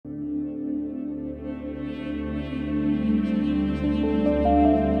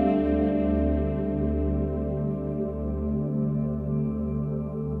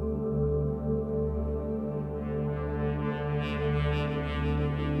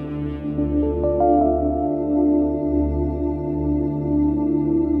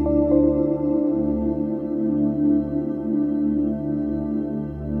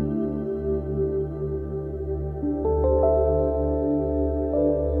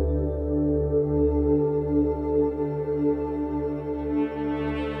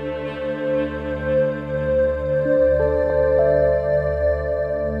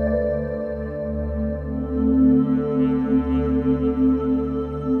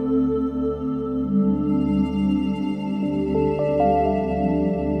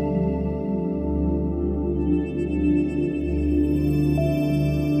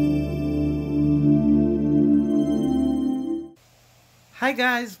Hi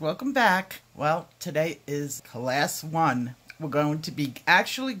guys, welcome back. Well, today is class 1. We're going to be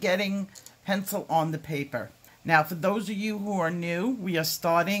actually getting pencil on the paper. Now, for those of you who are new, we are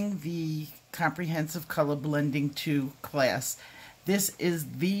starting the Comprehensive Color Blending 2 class. This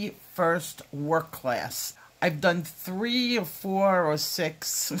is the first work class. I've done 3 or 4 or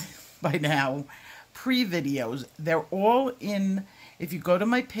 6 by now pre-videos. They're all in, if you go to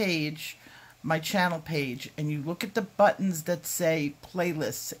my page, my channel page, and you look at the buttons that say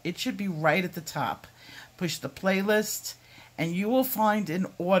playlists, it should be right at the top. Push the playlist and you will find in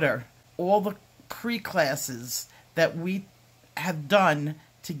order all the pre-classes that we have done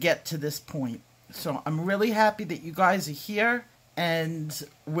to get to this point. So I'm really happy that you guys are here and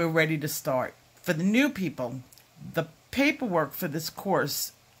we're ready to start. For the new people, the paperwork for this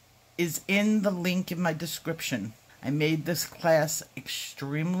course is in the link in my description. I made this class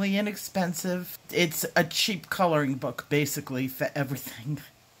extremely inexpensive. It's a cheap coloring book, basically, for everything.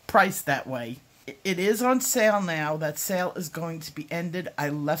 Priced that way. It is on sale now. That sale is going to be ended. I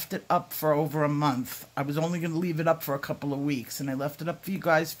left it up for over a month. I was only going to leave it up for a couple of weeks, and I left it up for you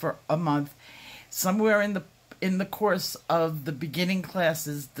guys for a month. Somewhere in the course of the beginning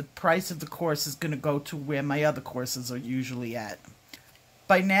classes, the price of the course is going to go to where my other courses are usually at.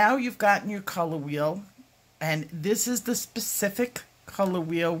 By now, you've gotten your color wheel. And this is the specific color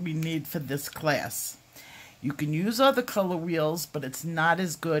wheel we need for this class. You can use other color wheels, but it's not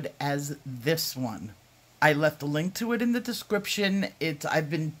as good as this one. I left a link to it in the description. I've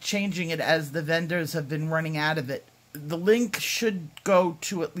been changing it as the vendors have been running out of it. The link should go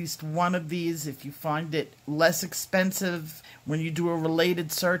to at least one of these if you find it less expensive. When you do a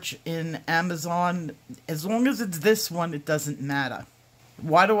related search in Amazon, as long as it's this one, it doesn't matter.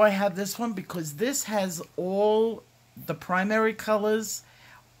 Why do I have this one? Because this has all the primary colors,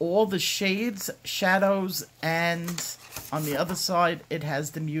 all the shades, shadows, and on the other side, it has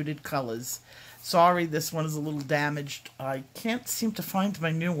the muted colors. Sorry, this one is a little damaged. I can't seem to find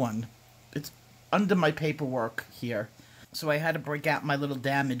my new one. It's under my paperwork here. So I had to break out my little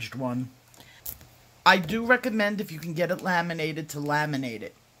damaged one. I do recommend, if you can get it laminated, to laminate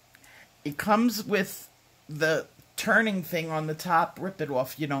it. It comes with the turning thing on the top. Rip it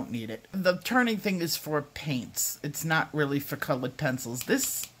off, you don't need it. The turning thing is for paints. It's not really for colored pencils.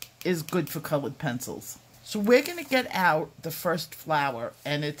 This is good for colored pencils. So we're going to get out the first flower,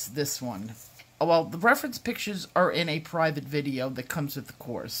 and it's this one. Well, the reference pictures are in a private video that comes with the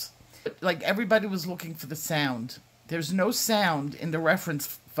course. Like, everybody was looking for the sound. There's no sound in the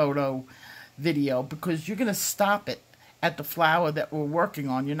reference photo video because you're going to stop it at the flower that we're working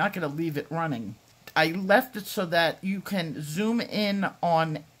on. You're not going to leave it running. I left it so that you can zoom in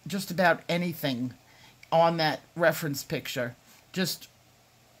on just about anything on that reference picture. Just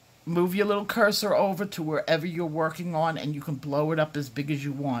move your little cursor over to wherever you're working on and you can blow it up as big as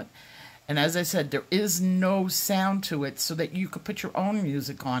you want. And as I said, there is no sound to it so that you could put your own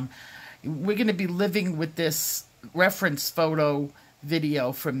music on. We're going to be living with this reference photo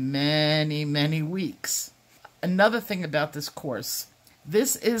video for many, many weeks. Another thing about this course,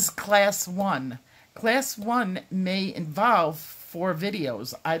 this is class 1. Class 1 may involve 4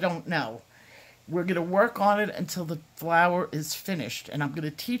 videos. I don't know. We're going to work on it until the flower is finished. And I'm going to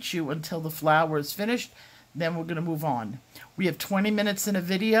teach you until the flower is finished. Then we're going to move on. We have 20 minutes in a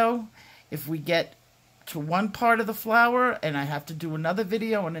video. If we get to one part of the flower and I have to do another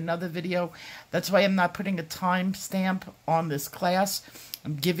video and another video, that's why I'm not putting a time stamp on this class.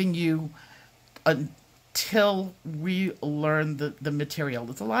 I'm giving you until we learn the material.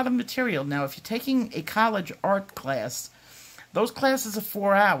 There's a lot of material. Now, if you're taking a college art class, those classes are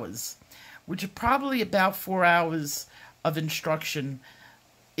 4 hours, which are probably about 4 hours of instruction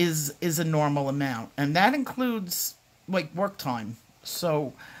is a normal amount. And that includes, like, work time.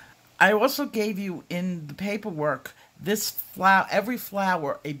 So I also gave you in the paperwork this flower, every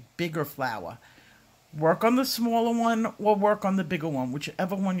flower, a bigger flower. Work on the smaller one or work on the bigger one,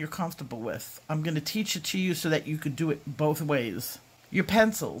 whichever one you're comfortable with. I'm going to teach it to you so that you could do it both ways. Your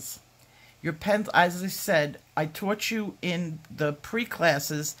pencils. As I said, I taught you in the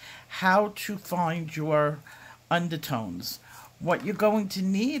pre-classes how to find your undertones. What you're going to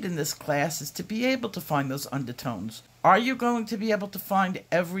need in this class is to be able to find those undertones. Are you going to be able to find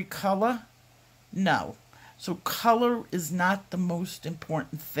every color? No. So color is not the most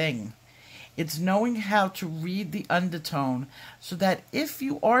important thing. It's knowing how to read the undertone so that if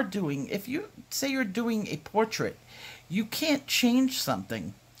you say you're doing a portrait, you can't change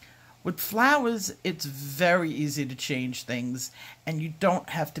something. With flowers, it's very easy to change things, and you don't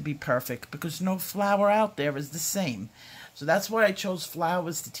have to be perfect because no flower out there is the same. So that's why I chose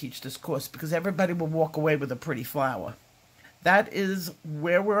flowers to teach this course, because everybody will walk away with a pretty flower. that is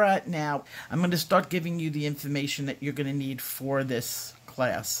where we're at now. I'm going to start giving you the information that you're going to need for this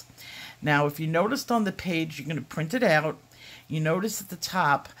class. Now, if you noticed on the page, you're going to print it out. You notice at the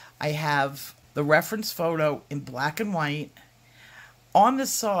top, I have the reference photo in black and white. On the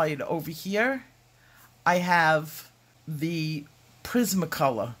side over here, I have the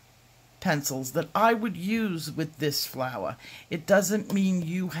Prismacolor pencils that I would use with this flower. It doesn't mean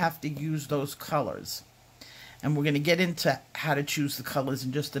you have to use those colors. And we're going to get into how to choose the colors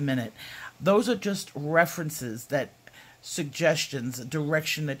in just a minute. Those are just references, suggestions, a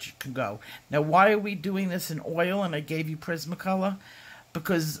direction that you can go. Now, why are we doing this in oil and I gave you Prismacolor?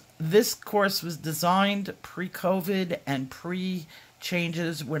 Because this course was designed pre-COVID and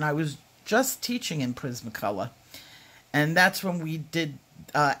pre-changes when I was just teaching in Prismacolor. And that's when we did,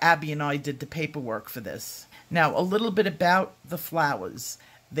 Abby and I did the paperwork for this. Now, a little bit about the flowers.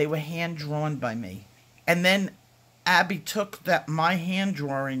 They were hand-drawn by me. And then Abby took my hand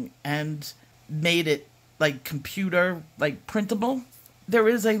drawing and made it like computer, like printable. There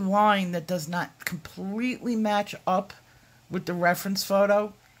is a line that does not completely match up with the reference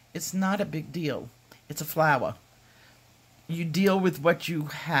photo. It's not a big deal. It's a flower. You deal with what you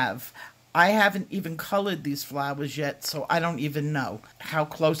have. I haven't even colored these flowers yet, so I don't even know how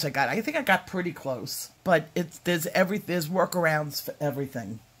close I got. I think I got pretty close, but there's workarounds for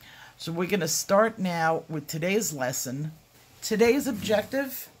everything. So we're going to start now with today's lesson. Today's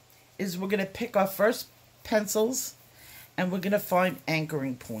objective is we're going to pick our first pencils and we're going to find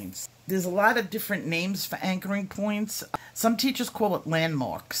anchoring points. There's a lot of different names for anchoring points. Some teachers call it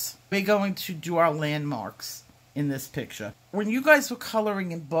landmarks. We're going to do our landmarks in this picture. When you guys were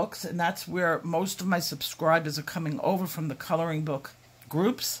coloring in books, and that's where most of my subscribers are coming over from, the coloring book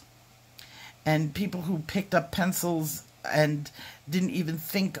groups, and people who picked up pencils and didn't even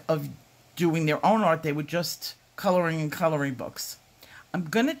think of doing their own art, they were just coloring in coloring books. I'm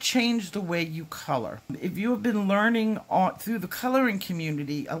going to change the way you color. If you have been learning through the coloring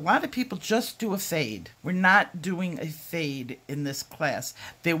community, a lot of people just do a fade. We're not doing a fade in this class.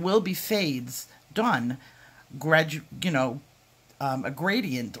 There will be fades done, a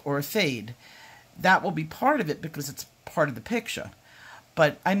gradient or a fade. That will be part of it because it's part of the picture.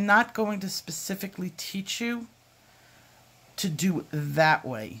 But I'm not going to specifically teach you to do that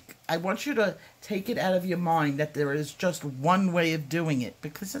way. I want you to take it out of your mind that there is just one way of doing it,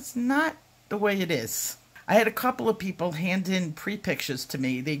 because it's not the way it is. I had a couple of people hand in pre-pictures to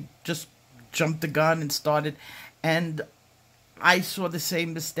me. They just jumped the gun and started, and I saw the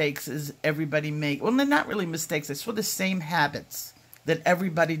same mistakes as everybody make. Well, they're not really mistakes. I saw the same habits that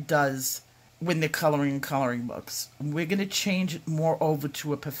everybody does when they're coloring in coloring books. We're going to change it more over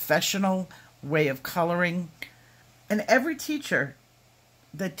to a professional way of coloring. And every teacher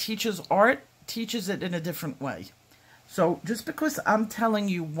that teaches art teaches it in a different way. So just because I'm telling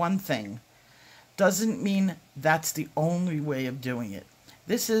you one thing doesn't mean that's the only way of doing it.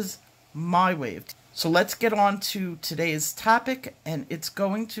 This is my way of teaching. So let's get on to today's topic, and it's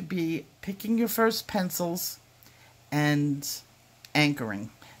going to be picking your first pencils and anchoring.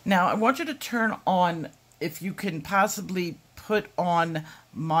 Now, I want you to turn on, if you can possibly put on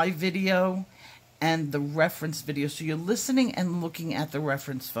my video and the reference video, so you're listening and looking at the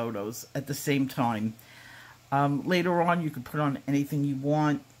reference photos at the same time. Later on, you can put on anything you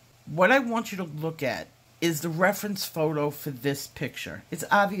want. What I want you to look at is the reference photo for this picture. It's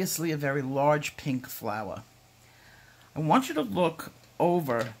obviously a very large pink flower. I want you to look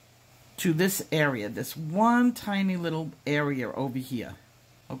over to this area, this one tiny little area over here,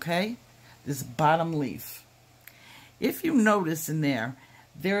 okay? This bottom leaf. If you notice in there,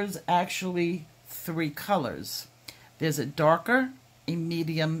 there's actually 3 colors. There's a darker, a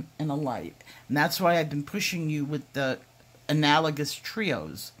medium, and a light. And that's why I've been pushing you with the analogous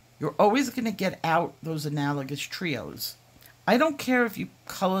trios. You're always going to get out those analogous trios. I don't care if you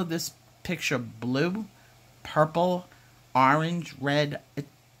color this picture blue, purple, orange, red. It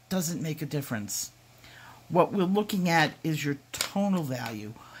doesn't make a difference. What we're looking at is your tonal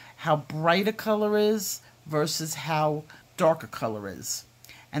value. How bright a color is versus how dark a color is.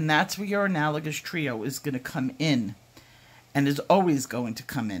 And that's where your analogous trio is going to come in, and is always going to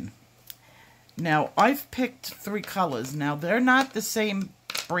come in. Now, I've picked 3 colors. Now, they're not the same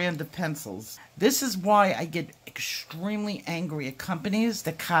brand of pencils. This is why I get extremely angry at companies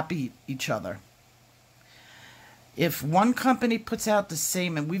that copy each other. If one company puts out the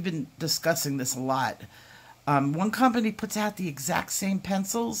same, and we've been discussing this a lot, one company puts out the exact same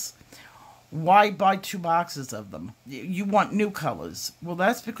pencils, why buy 2 boxes of them? You want new colors. Well,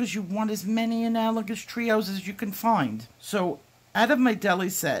 that's because you want as many analogous trios as you can find. So, out of my Deli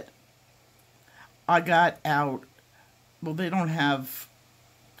set, I got out well, they don't have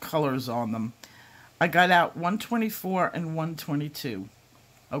colors on them. I got out 124 and 122.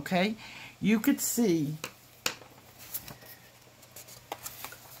 Okay? You could see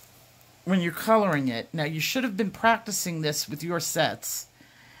when you're coloring it. Now, you should have been practicing this with your sets.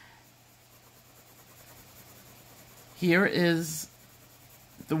 Here is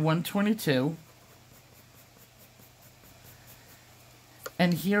the 122.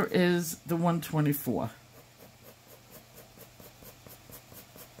 And here is the 124.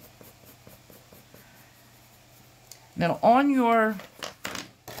 Now, on your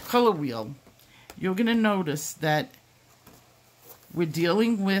color wheel, you're going to notice that we're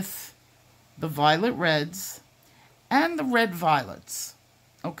dealing with the violet reds and the red violets.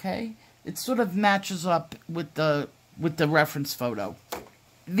 Okay? It sort of matches up with the reference photo.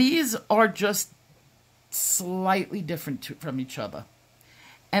 These are just slightly different from each other.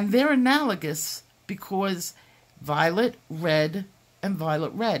 And they're analogous because violet, red, and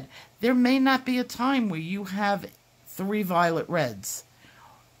violet red. There may not be a time where you have 3 violet reds.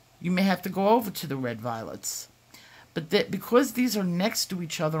 You may have to go over to the red violets. But because these are next to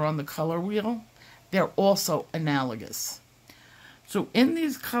each other on the color wheel, they're also analogous. So in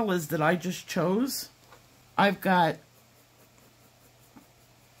these colors that I just chose, I've got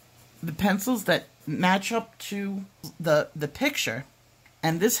the pencils that match up to the picture.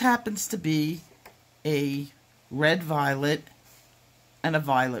 And this happens to be a red violet and a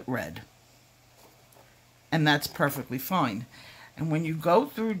violet red. And that's perfectly fine. And when you go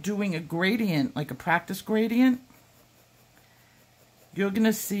through doing a gradient, like a practice gradient, you're going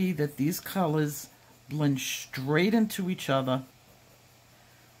to see that these colors blend straight into each other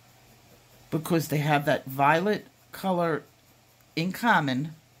because they have that violet color in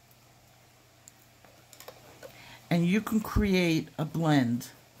common. And you can create a blend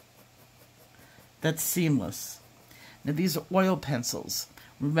that's seamless. Now, these are oil pencils.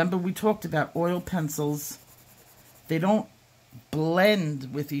 Remember, we talked about oil pencils. They don't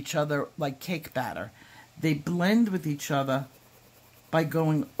blend with each other like cake batter. They blend with each other by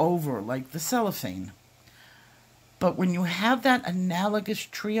going over like the cellophane. But when you have that analogous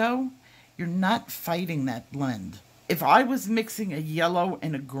trio, you're not fighting that blend. If I was mixing a yellow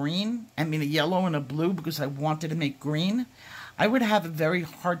and a green, a yellow and a blue because I wanted to make green, I would have a very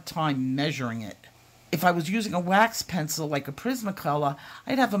hard time measuring it. If I was using a wax pencil like a Prismacolor,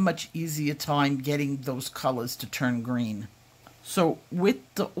 I'd have a much easier time getting those colors to turn green. So with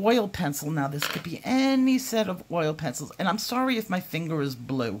the oil pencil, now this could be any set of oil pencils, and I'm sorry if my finger is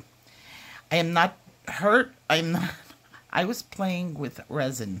blue. I am not hurt. I was playing with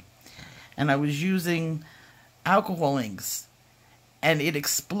resin, and I was using alcohol inks, and it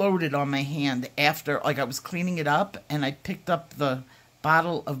exploded on my hand after, like, I was cleaning it up, and I picked up the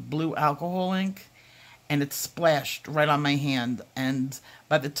bottle of blue alcohol ink, and it splashed right on my hand. And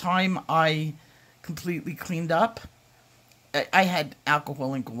by the time I completely cleaned up, I had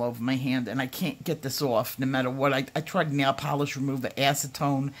alcohol ink all over my hand, and I can't get this off no matter what. I tried nail polish remover,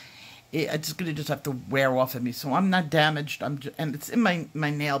 acetone. It's going to just have to wear off of me. So I'm not damaged. And it's in my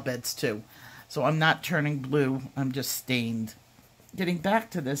nail beds too. So I'm not turning blue. I'm just stained. Getting back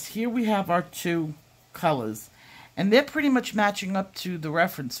to this, here we have our 2 colors. And they're pretty much matching up to the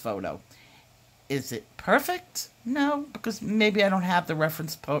reference photo. Is it perfect? No, because maybe I don't have the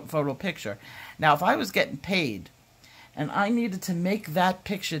reference photo picture. Now, if I was getting paid and I needed to make that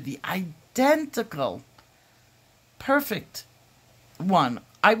picture the identical, perfect one,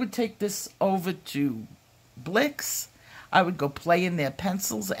 I would take this over to Blix. I would go play in their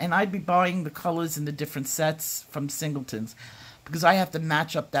pencils, and I'd be buying the colors in the different sets from Singleton's because I have to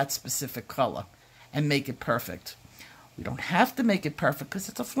match up that specific color and make it perfect. We don't have to make it perfect because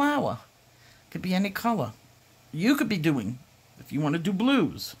it's a flower. It could be any color. You could be doing, if you want to do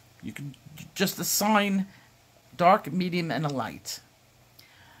blues, you could just assign dark, medium, and a light.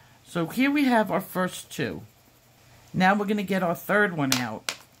 So here we have our first 2. Now we're going to get our third one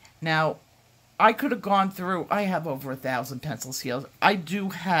out. Now, I could have gone through, I have over 1,000 pencil scales. I do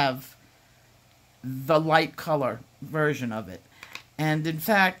have the light color version of it. And in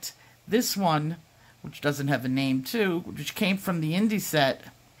fact, this one, which doesn't have a name too, which came from the indie set,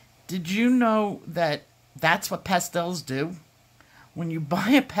 did you know that that's what pastels do? When you buy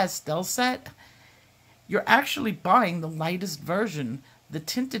a pastel set, you're actually buying the lightest version, the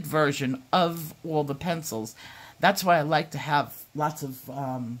tinted version of all the pencils. That's why I like to have lots of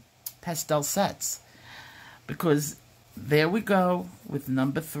pastel sets, because there we go with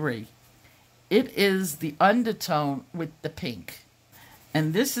number 3. It is the undertone with the pink,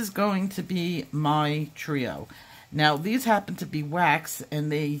 and this is going to be my trio. Now these happen to be wax,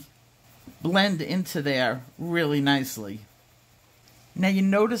 and they blend into there really nicely. Now you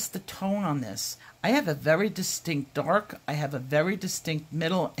notice the tone on this. I have a very distinct dark, I have a very distinct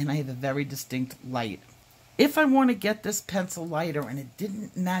middle, and I have a very distinct light. If I want to get this pencil lighter and it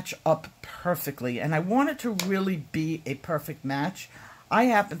didn't match up perfectly, and I want it to really be a perfect match, I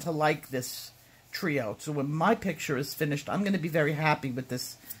happen to like this trio. So when my picture is finished, I'm going to be very happy with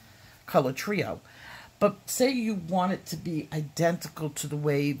this color trio. But say you want it to be identical to the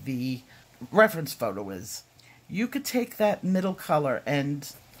way the reference photo is. You could take that middle color and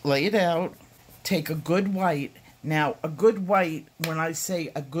lay it out, take a good white. Now, a good white, when I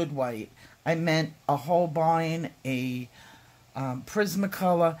say a good white, I meant a Holbein, a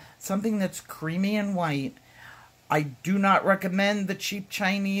Prismacolor, something that's creamy and white. I do not recommend the cheap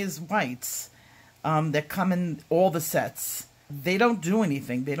Chinese whites that come in all the sets. They don't do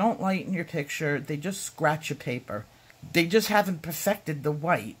anything. They don't lighten your picture. They just scratch your paper. They just haven't perfected the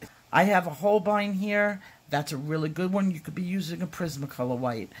white. I have a Holbein here. That's a really good one. You could be using a Prismacolor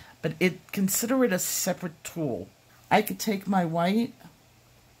white, but consider it a separate tool. I could take my white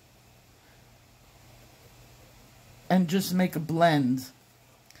and just make a blend.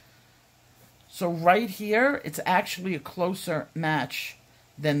 So right here, it's actually a closer match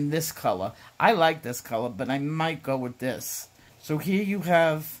than this color. I like this color, but I might go with this. So here you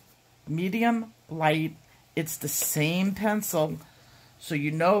have medium, light. It's the same pencil, so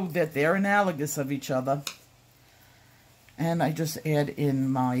you know that they're analogous of each other. And I just add in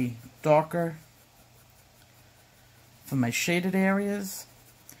my darker for my shaded areas.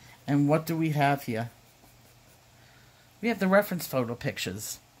 And what do we have here? We have the reference photo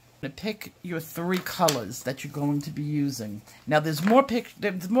pictures. Pick your 3 colors that you're going to be using. Now there's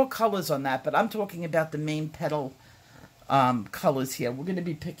more colors on that, but I'm talking about the main petal colors here. We're going to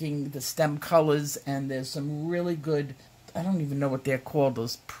be picking the stem colors, and there's some really good, I don't even know what they're called,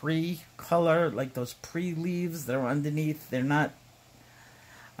 those pre-color, like those pre-leaves that are underneath. They're not,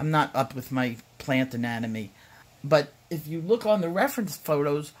 I'm not up with my plant anatomy. But if you look on the reference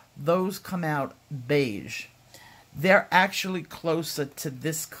photos, those come out beige. They're actually closer to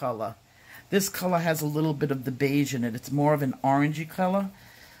this color. This color has a little bit of the beige in it. It's more of an orangey color,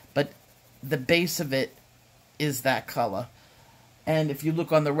 but the base of it is that color. And if you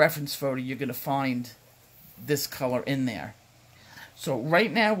look on the reference photo, you're going to find this color in there. So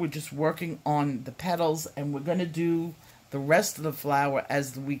right now we're just working on the petals, and we're going to do the rest of the flower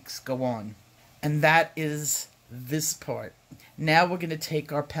as the weeks go on. And that is this part. Now we're going to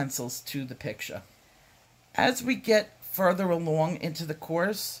take our pencils to the picture. As we get further along into the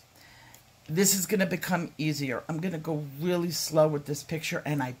course, this is going to become easier. I'm going to go really slow with this picture,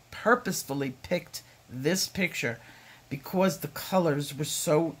 and I purposefully picked this picture because the colors were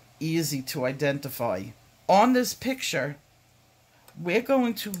so easy to identify. On this picture, we're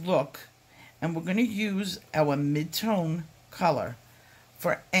going to look, and we're going to use our mid-tone color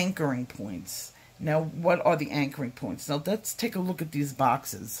for anchoring points. Now, what are the anchoring points? Now, let's take a look at these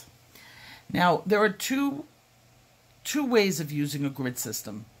boxes. Now, there are two ways of using a grid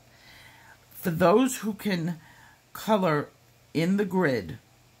system. For those who can color in the grid,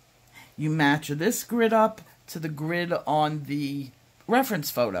 you match this grid up to the grid on the reference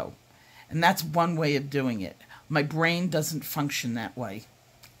photo. And that's one way of doing it. My brain doesn't function that way.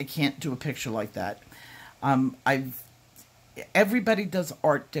 I can't do a picture like that. Everybody does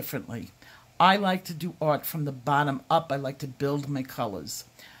art differently. I like to do art from the bottom up. I like to build my colors.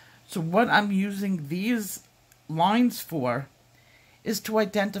 So what I'm using these lines for is to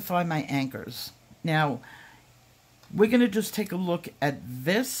identify my anchors. Now, we're going to just take a look at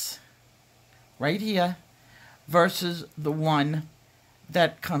this right here versus the one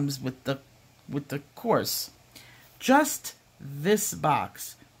that comes with the course. Just this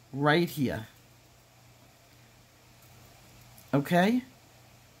box right here. Okay?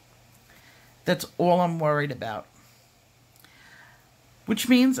 That's all I'm worried about. Which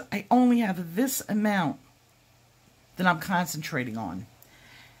means I only have this amount that I'm concentrating on.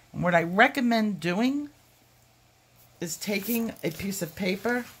 And what I recommend doing is taking a piece of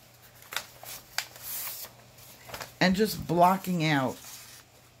paper and just blocking out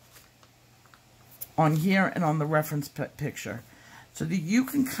on here and on the reference picture so that you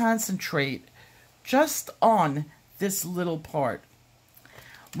can concentrate just on this little part.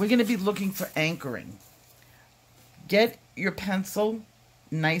 We're going to be looking for anchoring. Get your pencil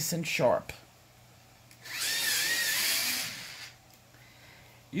nice and sharp.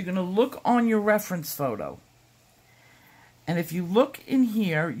 You're going to look on your reference photo. And if you look in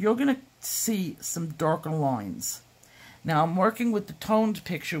here, you're going to see some darker lines. Now, I'm working with the toned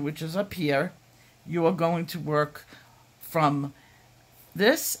picture, which is up here. You are going to work from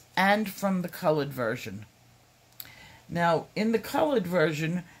This and from the colored version. Now, in the colored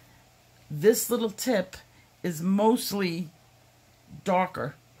version, this little tip is mostly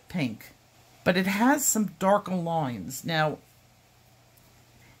darker pink, but it has some darker lines. Now,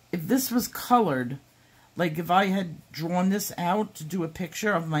 if this was colored, like if I had drawn this out to do a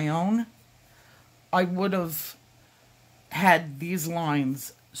picture of my own, I would have had these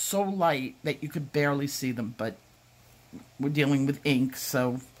lines so light that you could barely see them, but we're dealing with ink,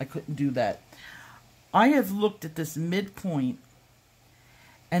 so I couldn't do that. I have looked at this midpoint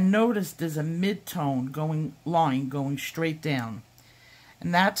and noticed there's a mid-tone line going straight down.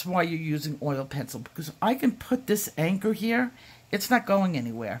 And that's why you're using oil pencil, because I can put this anchor here, it's not going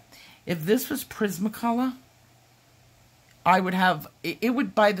anywhere. If this was Prismacolor, I would have, it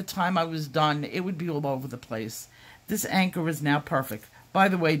would, by the time I was done, it would be all over the place. This anchor is now perfect. By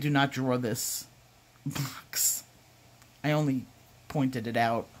the way, do not draw this box. I only pointed it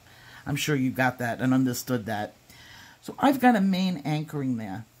out. I'm sure you got that and understood that. So I've got a main anchoring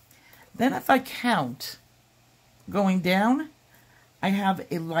there. Then if I count going down, I have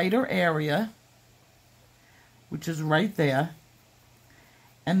a lighter area, which is right there.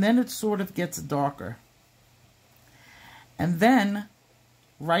 And then it sort of gets darker. And then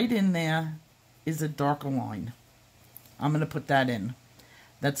right in there is a darker line. I'm going to put that in.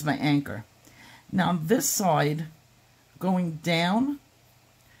 That's my anchor. Now this side, going down,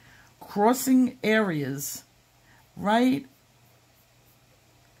 crossing areas, right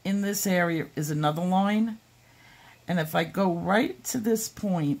in this area is another line. And if I go right to this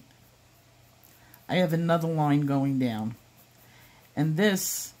point, I have another line going down. And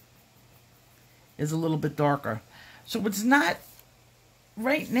this is a little bit darker. So it's not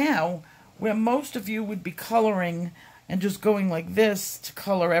right now where most of you would be coloring and just going like this to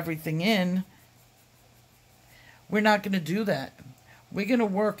color everything in. We're not going to do that. We're going to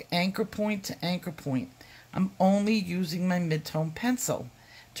work anchor point to anchor point. I'm only using my mid-tone pencil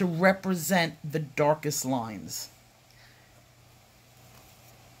to represent the darkest lines.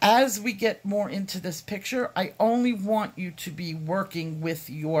 As we get more into this picture, I only want you to be working with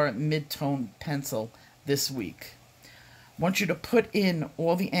your mid-tone pencil this week. I want you to put in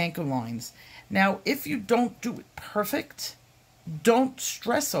all the anchor lines. Now, if you don't do it perfect, don't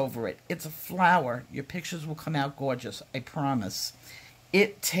stress over it. It's a flower. Your pictures will come out gorgeous, I promise.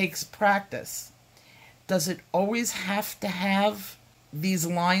 It takes practice. Does it always have to have these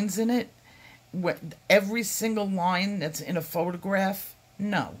lines in it? Every single line that's in a photograph?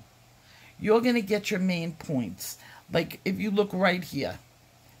 No. You're going to get your main points. Like if you look right here,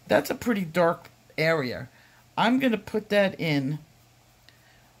 that's a pretty dark area. I'm going to put that in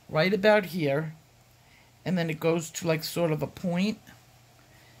right about here, and then it goes to like sort of a point,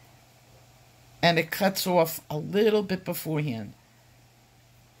 and it cuts off a little bit beforehand.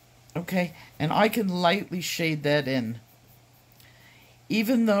 Okay, and I can lightly shade that in.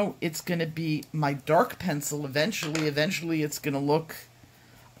 Even though it's going to be my dark pencil eventually it's going to look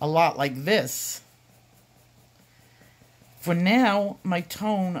a lot like this. For now, my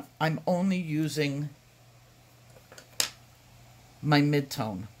tone, I'm only using my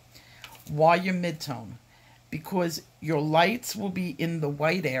mid-tone. Why your mid-tone? Because your lights will be in the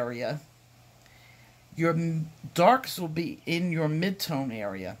white area. Your darks will be in your mid-tone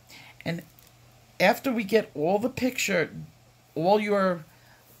area. And after we get all the picture, all your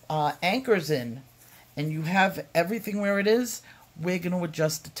anchors in, and you have everything where it is, we're going to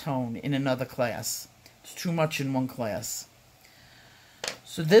adjust the tone in another class. It's too much in one class.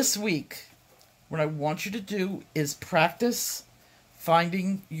 So this week, what I want you to do is practice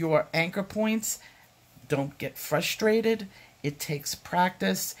finding your anchor points. Don't get frustrated. It takes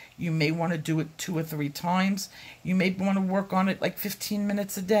practice. You may want to do it 2 or 3 times. You may want to work on it like 15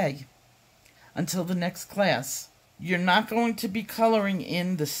 minutes a day until the next class. You're not going to be coloring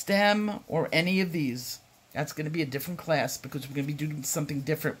in the stem or any of these. That's going to be a different class because we're going to be doing something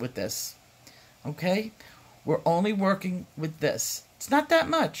different with this. Okay? We're only working with this. It's not that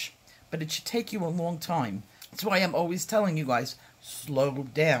much, but it should take you a long time. That's why I'm always telling you guys, slow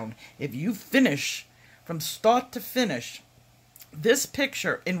down. If you finish from start to finish this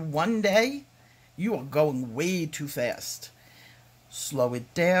picture in one day, you are going way too fast. Slow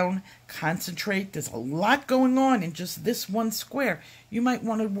it down, concentrate. There's a lot going on in just this one square. You might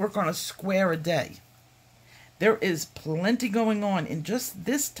want to work on a square a day. There is plenty going on in just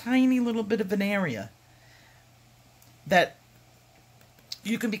this tiny little bit of an area that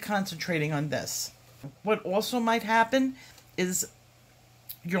you can be concentrating on this. What also might happen is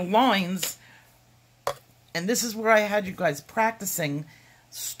your lines, and this is where I had you guys practicing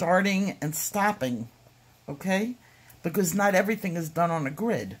starting and stopping, okay? because not everything is done on a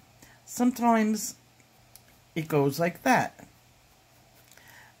grid. Sometimes it goes like that.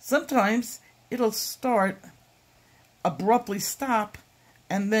 Sometimes it'll start, abruptly stop,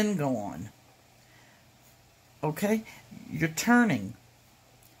 and then go on. Okay? You're turning.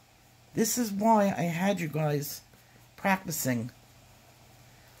 This is why I had you guys practicing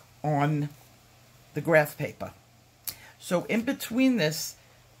on the graph paper. So in between this,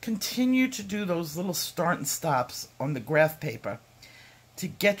 continue to do those little start and stops on the graph paper to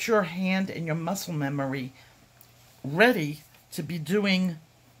get your hand and your muscle memory ready to be doing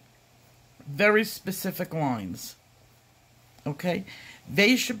very specific lines. Okay?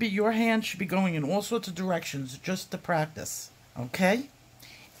 Your hand should be going in all sorts of directions just to practice. Okay?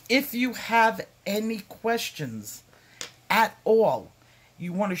 If you have any questions at all,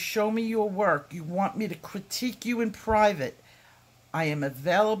 you want to show me your work, you want me to critique you in private, I am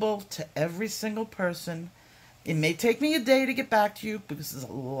available to every single person. It may take me a day to get back to you because there's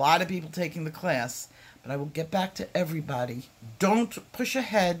a lot of people taking the class, but I will get back to everybody. Don't push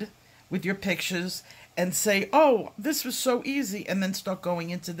ahead with your pictures and say, oh, this was so easy, and then start going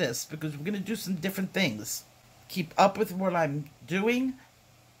into this, because we're going to do some different things. Keep up with what I'm doing,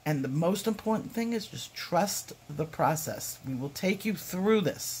 and the most important thing is just trust the process. We will take you through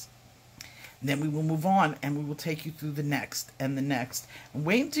this. And then we will move on, and we will take you through the next and the next. And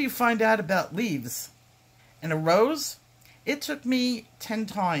wait until you find out about leaves. And a rose, it took me 10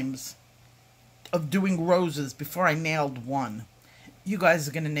 times of doing roses before I nailed one. You guys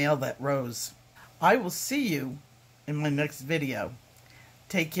are going to nail that rose. I will see you in my next video.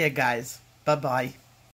 Take care, guys. Bye-bye.